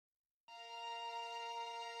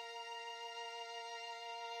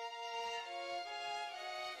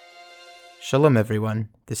Shalom everyone,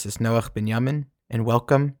 this is Noach Binyamin, and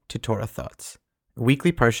welcome to Torah Thoughts, a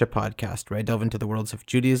weekly Parsha podcast where I delve into the worlds of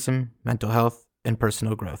Judaism, mental health, and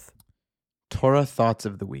personal growth. Torah Thoughts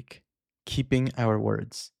of the Week, Keeping Our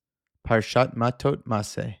Words, Parshat Matot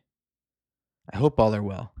Maseh. I hope all are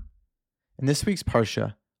well. In this week's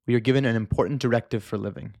Parsha, we are given an important directive for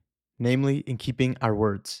living, namely in keeping our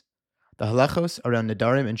words. The halachos around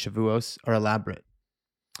Nedarim and Shavuos are elaborate,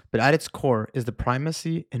 but at its core is the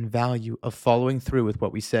primacy and value of following through with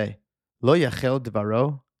what we say. Lo yachel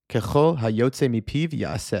devaro kechol hayotze mipiv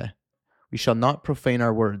yaaseh. We shall not profane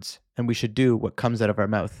our words, and we should do what comes out of our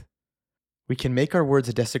mouth. We can make our words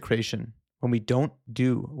a desecration when we don't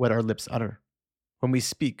do what our lips utter, when we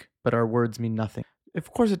speak, but our words mean nothing.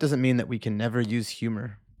 Of course, it doesn't mean that we can never use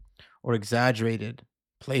humor or exaggerated,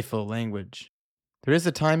 playful language. There is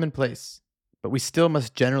a time and place, but we still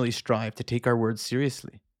must generally strive to take our words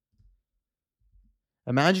seriously.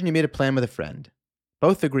 Imagine you made a plan with a friend.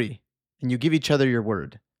 Both agree, and you give each other your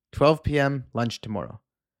word. 12 p.m., lunch tomorrow.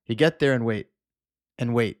 You get there and wait,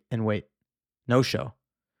 and wait, and wait. No show.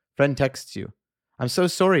 Friend texts you. I'm so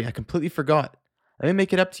sorry, I completely forgot. Let me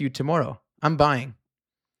make it up to you tomorrow. I'm buying.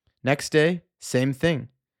 Next day, same thing.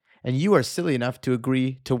 And you are silly enough to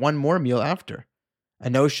agree to one more meal after. A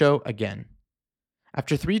no-show again.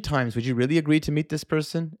 After 3 times, would you really agree to meet this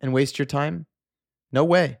person and waste your time? No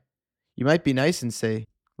way. You might be nice and say,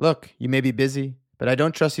 look, you may be busy, but I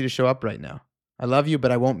don't trust you to show up right now. I love you,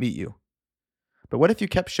 but I won't meet you. But what if you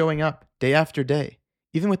kept showing up day after day,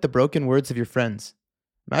 even with the broken words of your friends?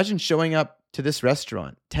 Imagine showing up to this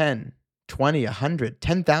restaurant 10, 20, 100,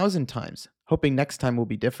 10,000 times, hoping next time will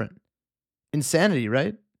be different. Insanity,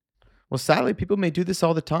 right? Well, sadly, people may do this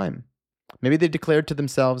all the time. Maybe they declared to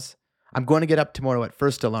themselves, I'm going to get up tomorrow at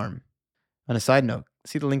first alarm. On a side note,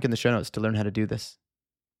 see the link in the show notes to learn how to do this.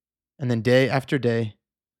 And then day after day,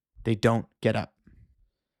 they don't get up.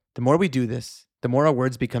 The more we do this, the more our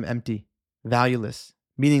words become empty, valueless,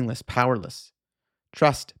 meaningless, powerless.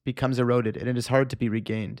 Trust becomes eroded and it is hard to be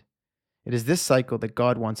regained. It is this cycle that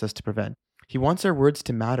God wants us to prevent. He wants our words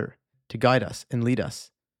to matter, to guide us and lead us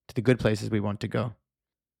to the good places we want to go.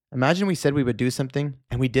 Imagine we said we would do something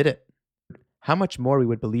and we did it. How much more we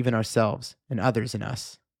would believe in ourselves and others in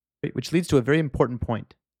us. Which leads to a very important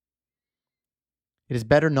point. It is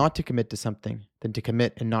better not to commit to something than to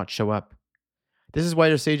commit and not show up. This is why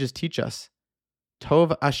our sages teach us,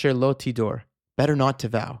 Tov asher lo tidor, better not to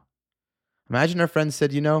vow. Imagine our friend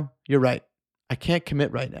said, you're right, I can't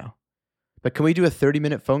commit right now. But can we do a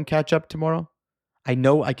 30-minute phone catch-up tomorrow? I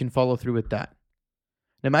know I can follow through with that.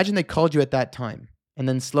 And imagine they called you at that time, and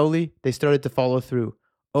then slowly they started to follow through,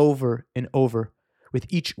 over and over, with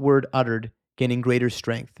each word uttered gaining greater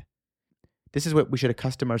strength. This is what we should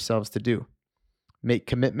accustom ourselves to do. Make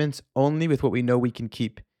commitments only with what we know we can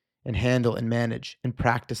keep, and handle and manage and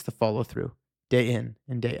practice the follow-through, day in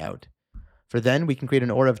and day out. For then we can create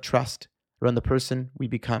an aura of trust around the person we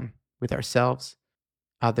become with ourselves,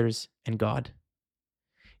 others, and God.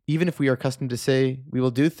 Even if we are accustomed to say we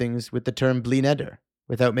will do things with the term bli neder,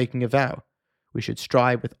 without making a vow, we should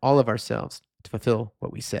strive with all of ourselves to fulfill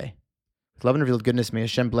what we say. With love and revealed goodness, may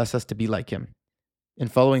Hashem bless us to be like Him in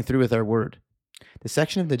following through with our word. The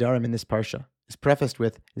section of Nedarim in this parsha is prefaced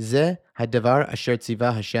with Zeh hadavar asher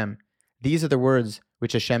tziva Hashem. These are the words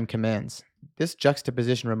which Hashem commands. This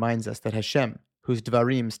juxtaposition reminds us that Hashem, whose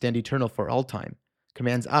dvarim stand eternal for all time,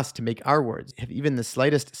 commands us to make our words have even the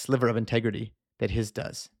slightest sliver of integrity that His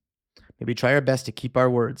does. May we try our best to keep our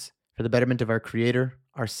words for the betterment of our Creator,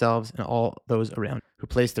 ourselves, and all those around who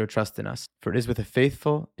place their trust in us. For it is with a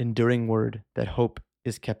faithful, enduring word that hope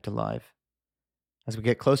is kept alive. As we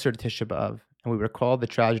get closer to Tisha B'Av and we recall the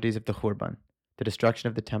tragedies of the Churban, the destruction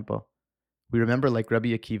of the temple, we remember, like Rabbi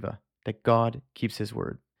Akiva, that God keeps His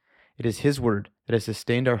word. It is His word that has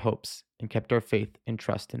sustained our hopes and kept our faith and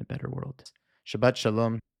trust in a better world. Shabbat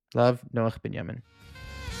Shalom. Love, Noach Binyamin.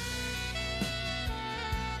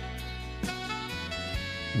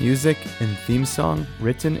 Music and theme song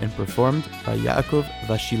written and performed by Yaakov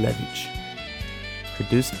Vashilevich.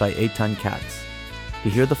 Produced by Eitan Katz. To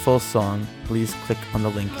hear the full song, please click on the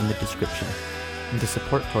link in the description. And to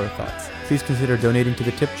support Torah Thoughts, please consider donating to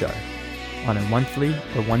the tip jar on a monthly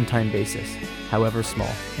or one-time basis, however small.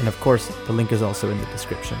 And of course, the link is also in the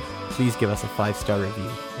description. Please give us a 5-star review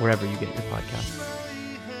wherever you get your podcasts.